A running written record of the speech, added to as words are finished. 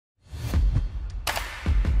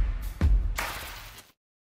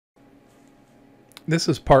This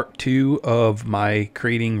is part 2 of my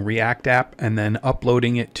creating React app and then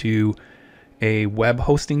uploading it to a web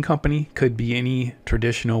hosting company. Could be any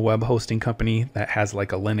traditional web hosting company that has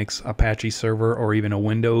like a Linux Apache server or even a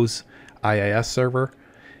Windows IIS server.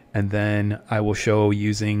 And then I will show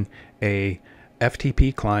using a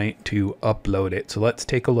FTP client to upload it. So let's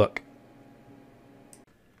take a look.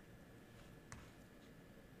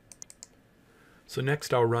 So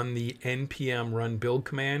next I'll run the npm run build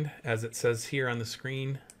command. As it says here on the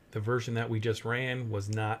screen, the version that we just ran was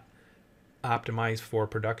not optimized for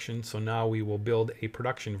production. So now we will build a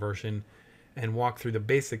production version and walk through the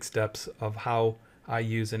basic steps of how I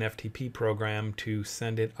use an FTP program to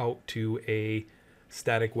send it out to a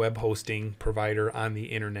static web hosting provider on the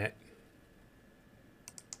internet.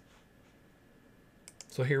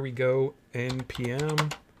 So here we go,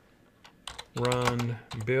 npm run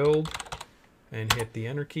build, and hit the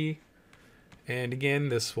enter key. And again,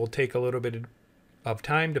 this will take a little bit of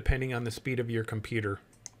time depending on the speed of your computer.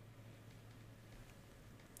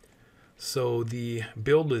 So the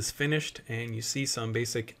build is finished and you see some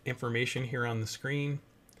basic information here on the screen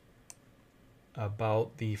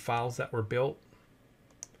about the files that were built.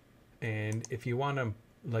 And if you want to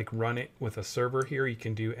like run it with a server here, you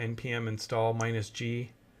can do npm install -g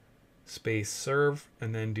space serve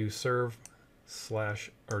and then do serve -s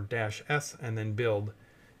and then build,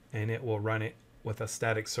 and it will run it with a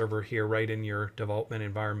static server here right in your development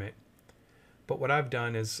environment. But what I've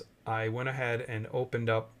done is I went ahead and opened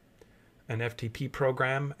up an FTP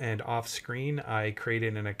program, and off screen I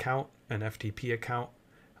created an account, an FTP account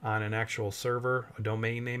on an actual server, a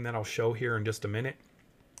domain name that I'll show here in just a minute.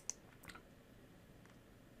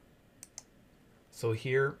 So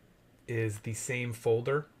here is the same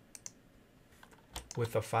folder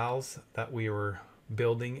with the files that we were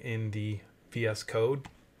building in the VS Code.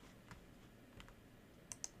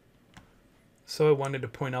 So I wanted to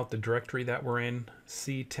point out the directory that we're in,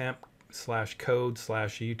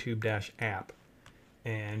 ctemp/code/youtube-app.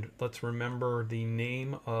 And let's remember the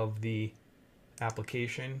name of the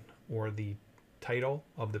application or the title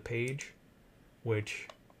of the page, which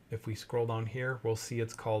if we scroll down here, we'll see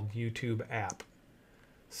it's called YouTube app.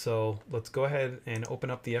 So let's go ahead and open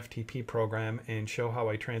up the FTP program and show how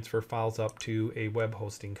I transfer files up to a web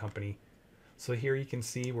hosting company. So here you can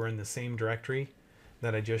see we're in the same directory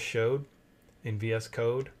that I just showed in VS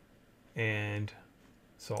Code. And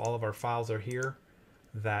so all of our files are here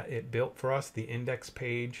that it built for us, the index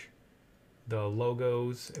page, the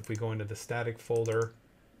logos. If we go into the static folder,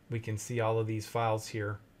 we can see all of these files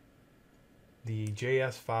here. The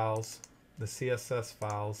JS files, the CSS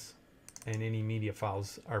files, and any media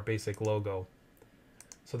files, our basic logo.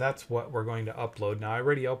 So that's what we're going to upload. Now I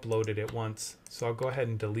already uploaded it once, so I'll go ahead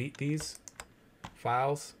and delete these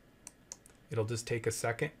files. It'll just take a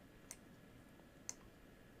second.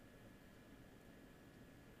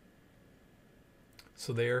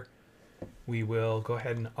 So there, we will go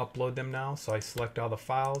ahead and upload them now. So I select all the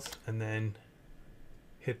files and then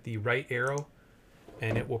hit the right arrow,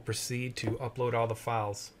 and it will proceed to upload all the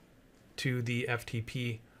files to the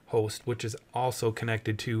FTP host, which is also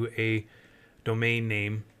connected to a domain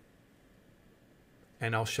name,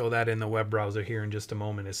 and I'll show that in the web browser here in just a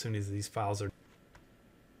moment as soon as these files are.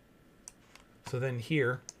 So then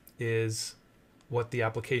here is what the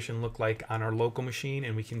application looked like on our local machine,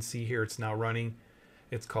 and we can see here it's now running.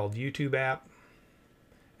 It's called YouTube app,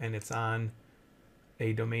 and it's on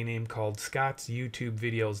a domain name called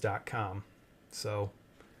scottsYouTubeVideos.com. So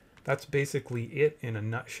that's basically it in a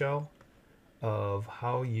nutshell of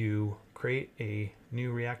how you create a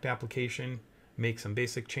new React application, make some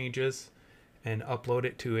basic changes, and upload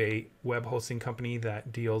it to a web hosting company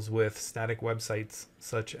that deals with static websites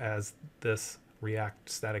such as this React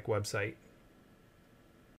static website.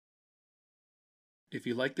 If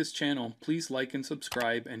you like this channel, please like and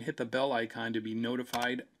subscribe and hit the bell icon to be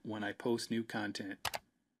notified when I post new content.